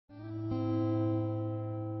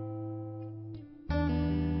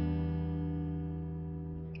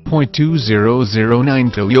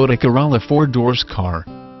1.2009 Toyota Corolla 4-doors car.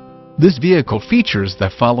 This vehicle features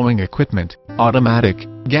the following equipment: automatic,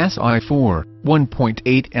 gas I4,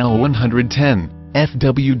 1.8 L110,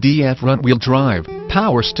 FWD front-wheel drive,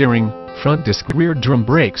 power steering, front disc rear drum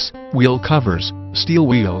brakes, wheel covers, steel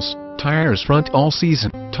wheels, tires front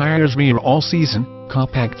all-season, tires rear all-season,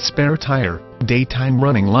 compact spare tire, daytime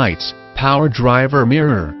running lights, power driver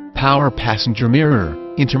mirror, power passenger mirror,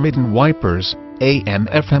 intermittent wipers,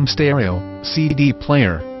 AM/FM stereo, CD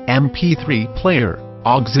player, MP3 player,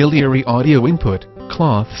 auxiliary audio input,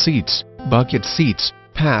 cloth seats, bucket seats,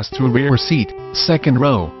 pass-through rear seat, second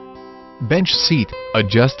row, bench seat,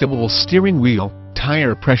 adjustable steering wheel,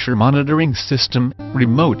 tire pressure monitoring system,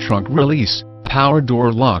 remote trunk release, power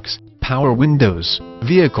door locks, power windows,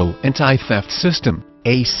 vehicle anti-theft system,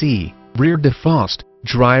 AC, rear defrost,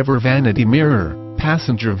 driver vanity mirror,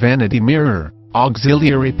 passenger vanity mirror,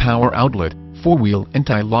 auxiliary power outlet, four-wheel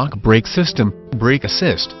anti-lock brake system, brake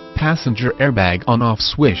assist, passenger airbag on-off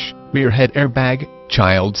switch, rear head airbag,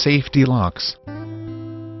 child safety locks,